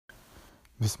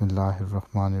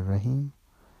Bismillahirrahmanirrahim.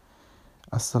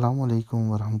 Assalamu alaikum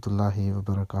wa rahmatullahi wa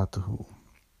barakatuhu.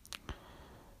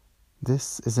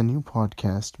 This is a new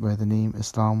podcast by the name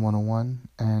Islam 101,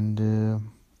 and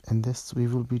in this we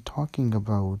will be talking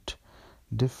about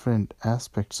different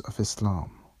aspects of Islam.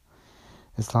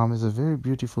 Islam is a very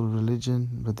beautiful religion,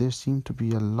 but there seem to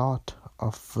be a lot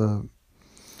of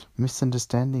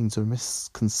misunderstandings or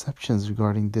misconceptions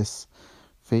regarding this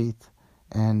faith.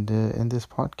 And in this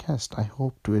podcast, I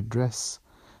hope to address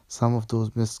some of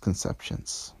those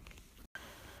misconceptions.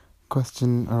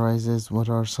 Question arises, what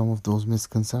are some of those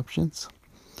misconceptions?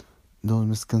 Those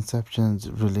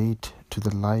misconceptions relate to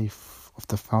the life of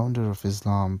the founder of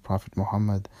Islam, Prophet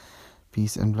Muhammad,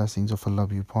 peace and blessings of Allah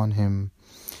be upon him.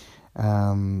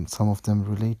 Some of them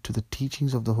relate to the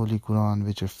teachings of the Holy Quran,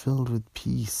 which are filled with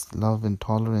peace, love and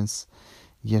tolerance.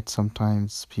 Yet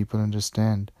sometimes people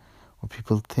understand, or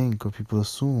people think, or people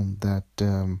assume that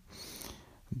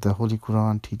the Holy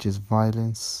Quran teaches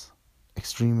violence,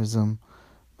 extremism,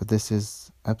 but this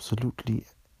is absolutely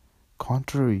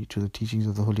contrary to the teachings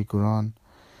of the Holy Quran.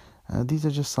 These are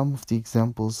just some of the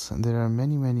examples, and there are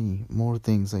many, many more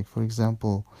things. Like, for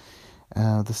example,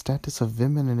 the status of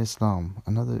women in Islam,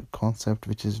 another concept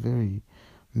which is very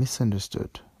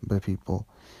misunderstood by people.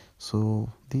 So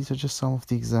these are just some of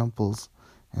the examples,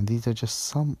 and these are just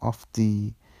some of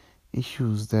the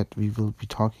issues that we will be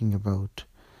talking about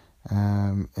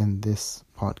in this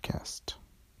podcast.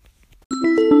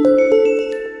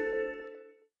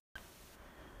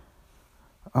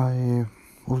 I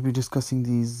will be discussing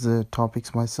these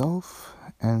topics myself,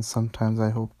 and sometimes I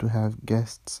hope to have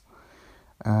guests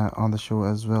on the show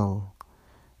as well.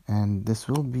 And this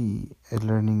will be a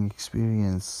learning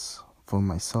experience for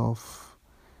myself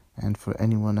and for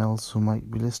anyone else who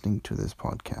might be listening to this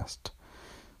podcast.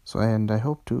 So, I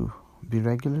hope to be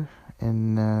regular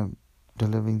in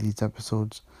delivering these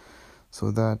episodes so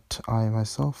that I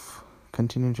myself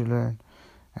continue to learn.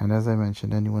 And as I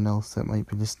mentioned, anyone else that might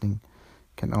be listening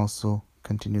can also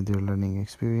continue their learning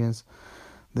experience.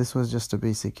 This was just a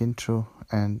basic intro,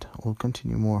 and we'll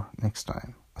continue more next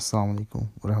time. Assalamu alaikum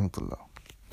wa rahmatullah.